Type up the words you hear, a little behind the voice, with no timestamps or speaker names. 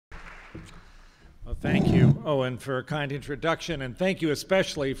Well, thank you, Owen, for a kind introduction, and thank you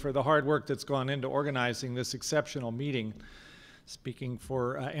especially for the hard work that's gone into organizing this exceptional meeting. Speaking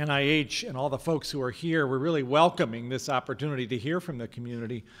for NIH and all the folks who are here, we're really welcoming this opportunity to hear from the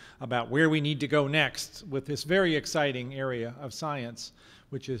community about where we need to go next with this very exciting area of science,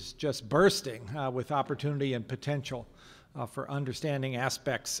 which is just bursting with opportunity and potential for understanding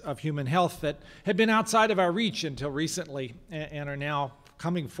aspects of human health that had been outside of our reach until recently and are now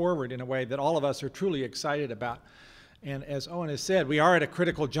coming forward in a way that all of us are truly excited about. And as Owen has said, we are at a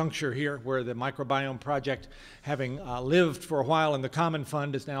critical juncture here where the Microbiome Project, having lived for a while in the Common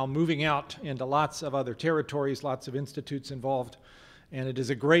Fund, is now moving out into lots of other territories, lots of institutes involved. And it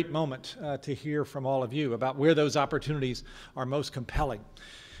is a great moment to hear from all of you about where those opportunities are most compelling.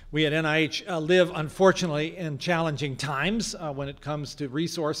 We at NIH live, unfortunately, in challenging times when it comes to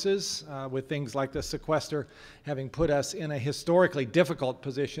resources, with things like the sequester having put us in a historically difficult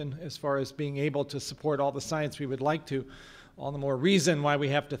position as far as being able to support all the science we would like to. All the more reason why we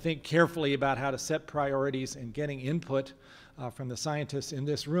have to think carefully about how to set priorities and getting input from the scientists in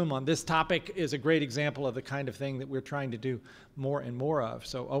this room on this topic is a great example of the kind of thing that we're trying to do more and more of.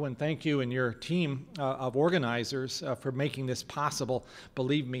 So, Owen, thank you and your team of organizers for making this possible.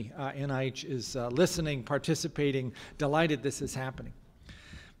 Believe me, NIH is listening, participating, delighted this is happening.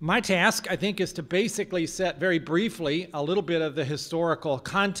 My task, I think, is to basically set very briefly a little bit of the historical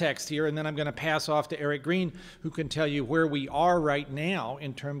context here, and then I'm going to pass off to Eric Green, who can tell you where we are right now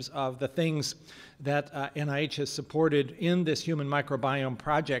in terms of the things that NIH has supported in this human microbiome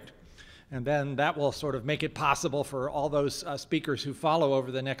project. And then that will sort of make it possible for all those speakers who follow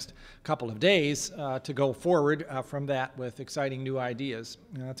over the next couple of days to go forward from that with exciting new ideas.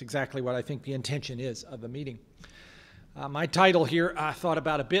 And that's exactly what I think the intention is of the meeting. My title here, I thought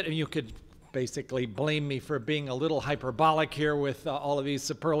about a bit, and you could basically blame me for being a little hyperbolic here with all of these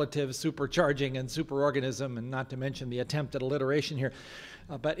superlatives, supercharging and superorganism, and not to mention the attempt at alliteration here.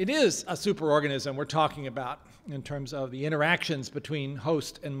 But it is a superorganism we're talking about in terms of the interactions between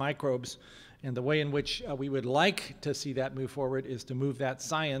host and microbes, and the way in which we would like to see that move forward is to move that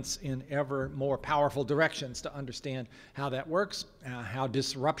science in ever more powerful directions to understand how that works, how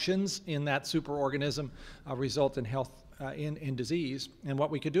disruptions in that superorganism result in health, in disease, and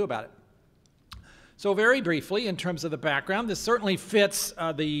what we could do about it. So very briefly, in terms of the background, this certainly fits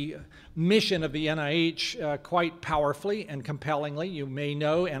the mission of the NIH quite powerfully and compellingly. You may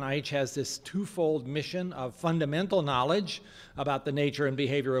know NIH has this twofold mission of fundamental knowledge about the nature and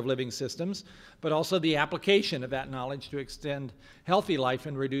behavior of living systems, but also the application of that knowledge to extend healthy life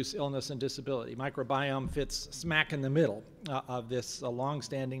and reduce illness and disability. Microbiome fits smack in the middle of this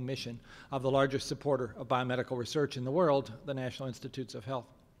long-standing mission of the largest supporter of biomedical research in the world, the National Institutes of Health.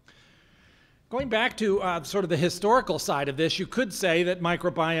 Going back to sort of the historical side of this, you could say that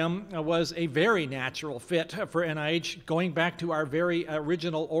microbiome was a very natural fit for NIH, going back to our very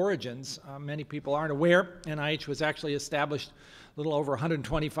original origins. Many people aren't aware, NIH was actually established a little over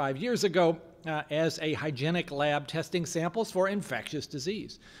 125 years ago as a hygienic lab testing samples for infectious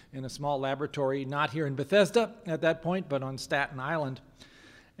disease in a small laboratory, not here in Bethesda at that point, but on Staten Island.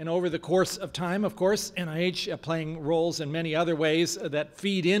 And over the course of time, of course, NIH playing roles in many other ways that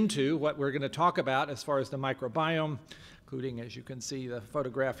feed into what we're going to talk about as far as the microbiome, including, as you can see, the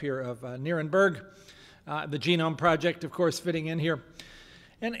photograph here of Nuremberg, the Genome Project, of course, fitting in here.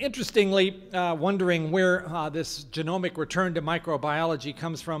 And interestingly, wondering where this genomic return to microbiology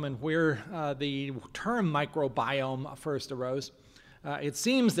comes from and where the term microbiome first arose. It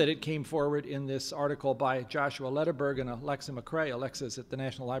seems that it came forward in this article by Joshua Lederberg and Alexa McCrae. Alexa's at the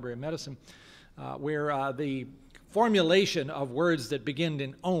National Library of Medicine, where the formulation of words that begin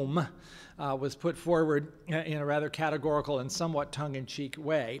in "ome" was put forward in a rather categorical and somewhat tongue-in-cheek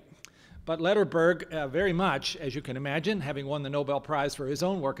way. But Lederberg, very much, as you can imagine, having won the Nobel Prize for his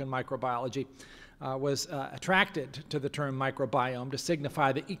own work in microbiology, was attracted to the term microbiome to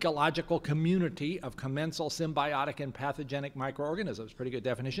signify the ecological community of commensal, symbiotic, and pathogenic microorganisms, pretty good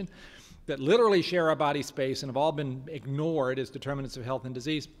definition, that literally share our body space and have all been ignored as determinants of health and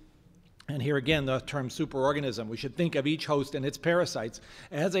disease. And here again, the term superorganism. We should think of each host and its parasites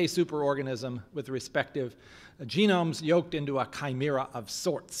as a superorganism with respective genomes yoked into a chimera of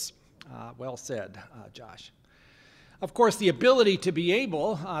sorts. Well said, Josh. Of course, the ability to be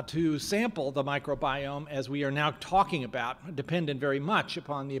able to sample the microbiome, as we are now talking about, dependent very much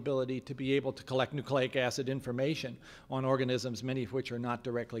upon the ability to be able to collect nucleic acid information on organisms, many of which are not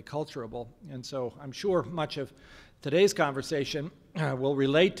directly culturable. And so I'm sure much of today's conversation will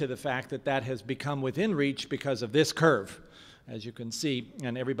relate to the fact that that has become within reach because of this curve as you can see.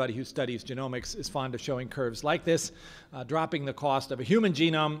 And everybody who studies genomics is fond of showing curves like this, dropping the cost of a human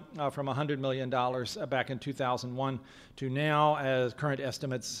genome from $100 million back in 2001 to now, as current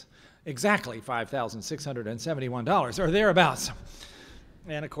estimates, exactly $5,671 or thereabouts.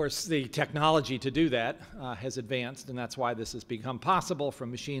 And of course, the technology to do that has advanced, and that's why this has become possible,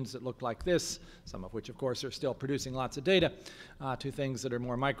 from machines that look like this, some of which, of course, are still producing lots of data, to things that are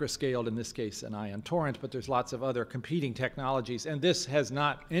more microscaled, in this case, an ion torrent, but there's lots of other competing technologies, and this has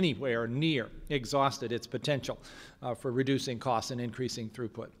not anywhere near exhausted its potential for reducing costs and increasing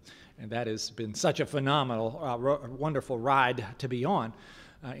throughput. And that has been such a phenomenal, wonderful ride to be on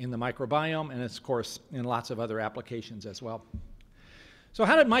in the microbiome, and, of course, in lots of other applications as well. So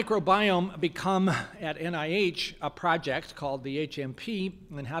how did microbiome become, at NIH, a project called the HMP,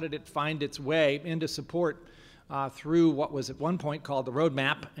 and how did it find its way into support through what was at one point called the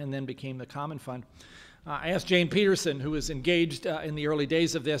Roadmap and then became the Common Fund? I asked Jane Peterson, who was engaged in the early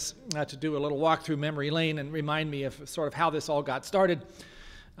days of this, to do a little walk through memory lane and remind me of sort of how this all got started.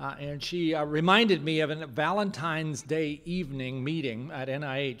 And she reminded me of a Valentine's Day evening meeting at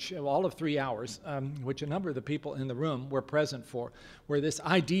NIH, all of 3 hours, which a number of the people in the room were present for, where this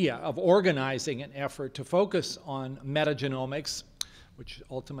idea of organizing an effort to focus on metagenomics, which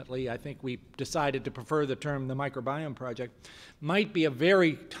ultimately I think we decided to prefer the term the Microbiome Project, might be a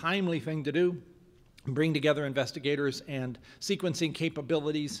very timely thing to do, bring together investigators and sequencing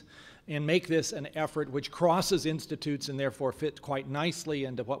capabilities, and make this an effort which crosses institutes and therefore fit quite nicely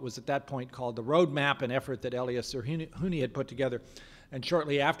into what was at that point called the Roadmap, an effort that Elias Zerhouni had put together, and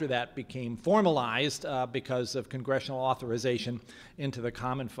shortly after that became formalized because of congressional authorization into the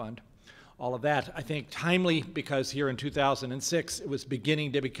Common Fund. All of that, I think, timely, because here in 2006 it was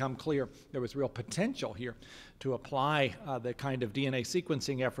beginning to become clear there was real potential here to apply the kind of DNA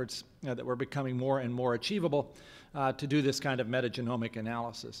sequencing efforts that were becoming more and more achievable to do this kind of metagenomic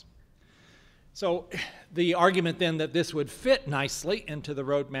analysis. So the argument then that this would fit nicely into the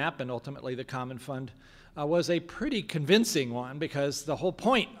Roadmap and ultimately the Common Fund was a pretty convincing one, because the whole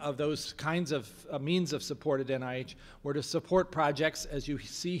point of those kinds of means of support at NIH were to support projects, as you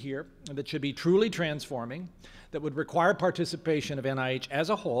see here, that should be truly transforming, that would require participation of NIH as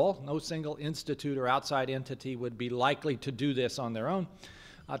a whole. No single institute or outside entity would be likely to do this on their own,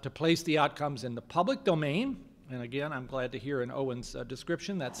 to place the outcomes in the public domain. And again, I'm glad to hear in Owen's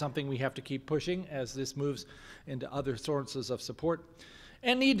description that's something we have to keep pushing as this moves into other sources of support.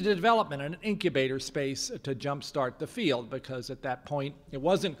 And needed a development, an incubator space to jumpstart the field, because at that point it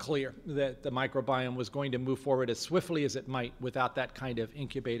wasn't clear that the microbiome was going to move forward as swiftly as it might without that kind of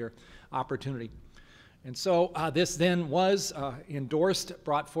incubator opportunity. And so this then was endorsed,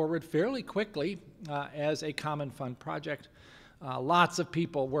 brought forward fairly quickly as a Common Fund project. Lots of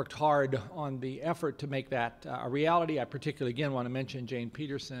people worked hard on the effort to make that a reality. I particularly, again, want to mention Jane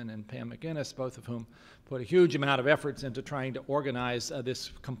Peterson and Pam McGinnis, both of whom put a huge amount of efforts into trying to organize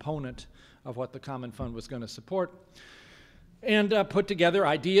this component of what the Common Fund was going to support, and put together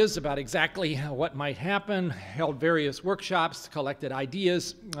ideas about exactly what might happen, held various workshops, collected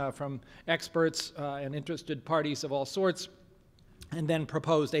ideas from experts and interested parties of all sorts, and then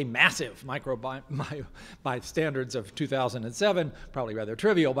proposed a massive by standards of 2007, probably rather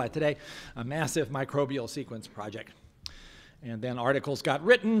trivial by today, a massive microbial sequence project. And then articles got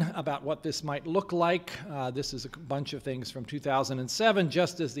written about what this might look like. This is a bunch of things from 2007,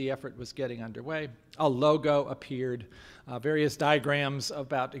 just as the effort was getting underway. A logo appeared, various diagrams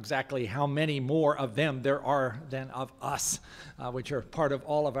about exactly how many more of them there are than of us, which are part of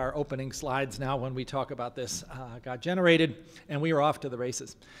all of our opening slides now when we talk about this, got generated, and we were off to the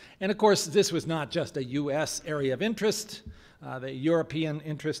races. And of course, this was not just a US area of interest. The European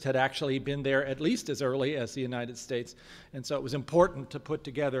interest had actually been there at least as early as the United States, and so it was important to put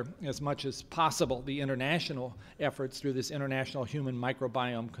together as much as possible the international efforts through this International Human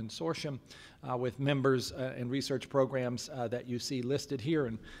Microbiome Consortium with members and research programs that you see listed here.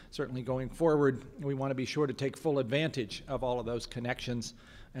 And certainly going forward, we want to be sure to take full advantage of all of those connections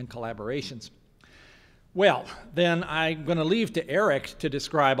and collaborations. Well, then I'm going to leave to Eric to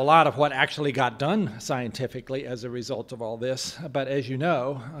describe a lot of what actually got done scientifically as a result of all this. But as you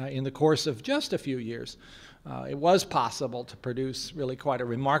know, in the course of just a few years, it was possible to produce really quite a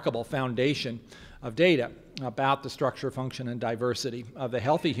remarkable foundation of data about the structure, function, and diversity of the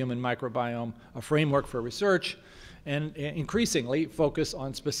healthy human microbiome, a framework for research, and increasingly focus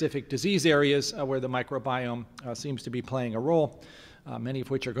on specific disease areas where the microbiome seems to be playing a role. Many of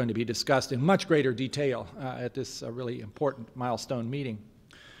which are going to be discussed in much greater detail at this really important milestone meeting.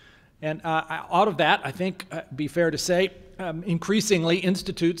 And out of that, I think it'd be fair to say, increasingly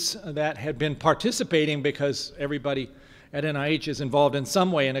institutes that had been participating because everybody at NIH is involved in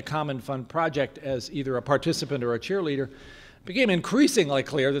some way in a common fund project as either a participant or a cheerleader, it became increasingly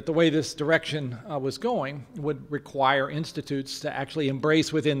clear that the way this direction was going would require institutes to actually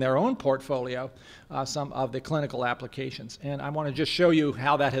embrace within their own portfolio some of the clinical applications. And I want to just show you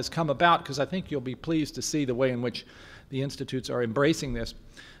how that has come about, because I think you'll be pleased to see the way in which the institutes are embracing this.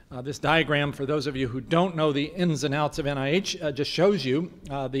 This diagram, for those of you who don't know the ins and outs of NIH, just shows you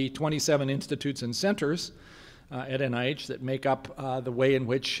the 27 institutes and centers at NIH that make up the way in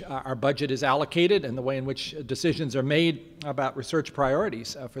which our budget is allocated and the way in which decisions are made about research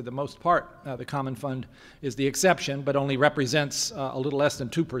priorities. For the most part, the Common Fund is the exception, but only represents a little less than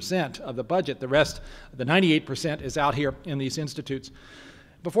 2% of the budget. The rest, the 98%, is out here in these institutes.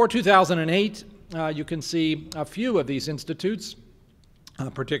 Before 2008, you can see a few of these institutes,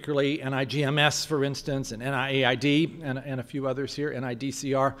 particularly NIGMS, for instance, and NIAID, and a few others here,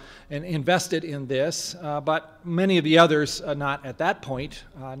 NIDCR, and invested in this, but many of the others not at that point,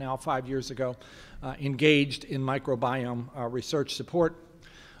 now 5 years ago, engaged in microbiome research support.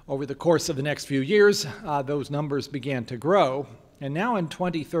 Over the course of the next few years, those numbers began to grow, and now in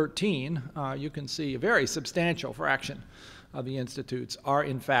 2013, you can see a very substantial fraction of the institutes are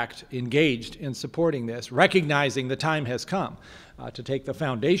in fact engaged in supporting this, recognizing the time has come to take the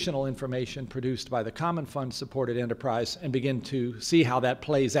foundational information produced by the Common Fund supported enterprise and begin to see how that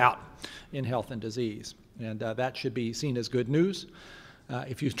plays out in health and disease. And that should be seen as good news.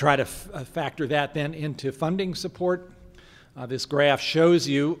 If you try to factor that then into funding support, this graph shows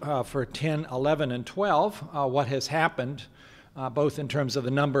you for 10, 11, and 12 what has happened both in terms of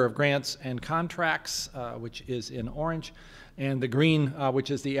the number of grants and contracts, which is in orange, and the green,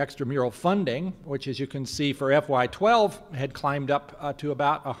 which is the extramural funding, which, as you can see, for FY12 had climbed up to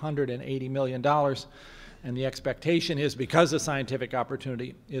about $180 million. And the expectation is, because the scientific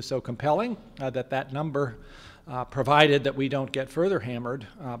opportunity is so compelling, that number, provided that we don't get further hammered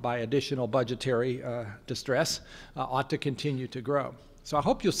by additional budgetary distress, ought to continue to grow. So I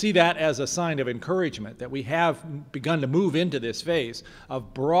hope you'll see that as a sign of encouragement, that we have begun to move into this phase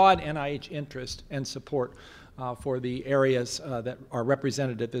of broad NIH interest and support for the areas that are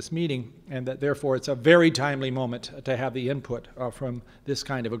represented at this meeting, and that therefore it's a very timely moment to have the input from this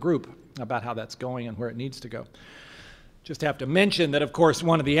kind of a group about how that's going and where it needs to go. Just have to mention that, of course,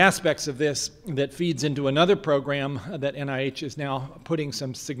 one of the aspects of this that feeds into another program that NIH is now putting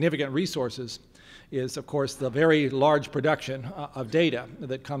some significant resources is, of course, the very large production of data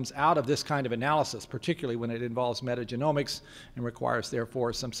that comes out of this kind of analysis, particularly when it involves metagenomics and requires,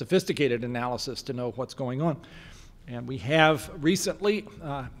 therefore, some sophisticated analysis to know what's going on. And we have recently,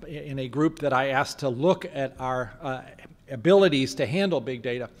 in a group that I asked to look at our abilities to handle big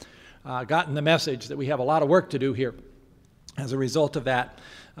data, gotten the message that we have a lot of work to do here. As a result of that,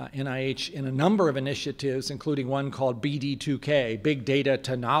 NIH, in a number of initiatives, including one called BD2K, Big Data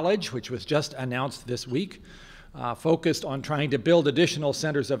to Knowledge, which was just announced this week, focused on trying to build additional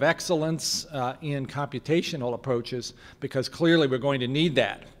centers of excellence in computational approaches, because clearly we're going to need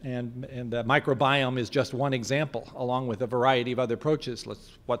that. And the microbiome is just one example, along with a variety of other approaches.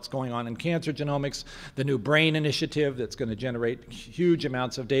 What's going on in cancer genomics, the new brain initiative that's going to generate huge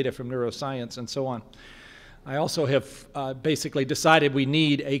amounts of data from neuroscience, and so on. I also have basically decided we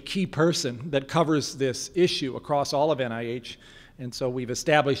need a key person that covers this issue across all of NIH, and so we've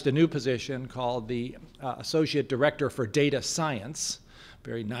established a new position called the Associate Director for Data Science.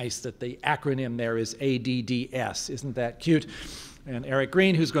 Very nice that the acronym there is ADDS. Isn't that cute? And Eric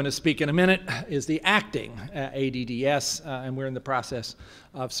Green, who's going to speak in a minute, is the acting ADDS, and we're in the process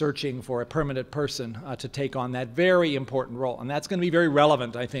of searching for a permanent person to take on that very important role. And that's going to be very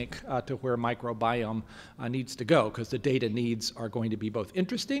relevant, I think, to where microbiome needs to go, because the data needs are going to be both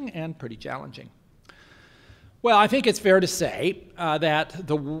interesting and pretty challenging. Well, I think it's fair to say that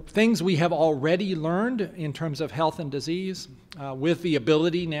the things we have already learned in terms of health and disease, with the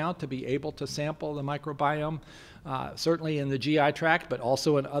ability now to be able to sample the microbiome, certainly in the GI tract, but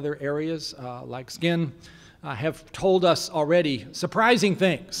also in other areas like skin, have told us already surprising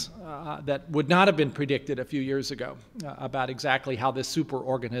things that would not have been predicted a few years ago about exactly how this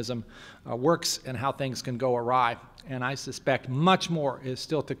superorganism works and how things can go awry. And I suspect much more is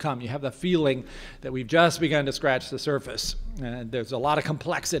still to come. You have the feeling that we've just begun to scratch the surface. And there's a lot of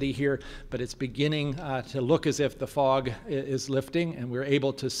complexity here, but it's beginning to look as if the fog is lifting, and we're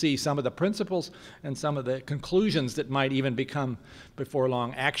able to see some of the principles and some of the conclusions that might even become, before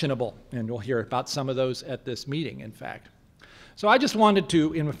long, actionable. And we'll hear about some of those at this meeting, in fact. So I just wanted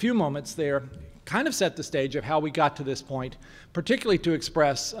to, in a few moments there, kind of set the stage of how we got to this point, particularly to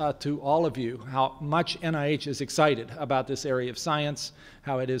express to all of you how much NIH is excited about this area of science,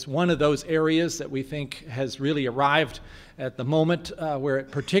 how it is one of those areas that we think has really arrived at the moment where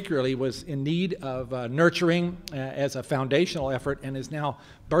it particularly was in need of nurturing as a foundational effort, and is now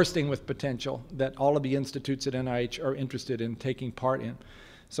bursting with potential that all of the institutes at NIH are interested in taking part in.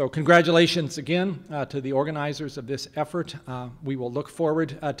 So congratulations again to the organizers of this effort. We will look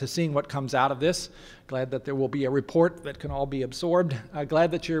forward to seeing what comes out of this. Glad that there will be a report that can all be absorbed. Glad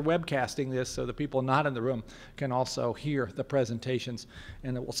that you're webcasting this so the people not in the room can also hear the presentations,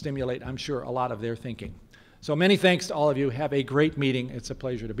 and it will stimulate, I'm sure, a lot of their thinking. So many thanks to all of you. Have a great meeting. It's a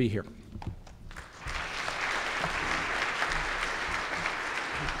pleasure to be here.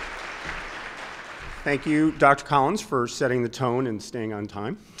 Thank you, Dr. Collins, for setting the tone and staying on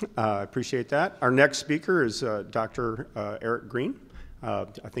time. I appreciate that. Our next speaker is Dr. Eric Green. I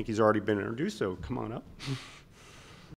think he's already been introduced, so come on up.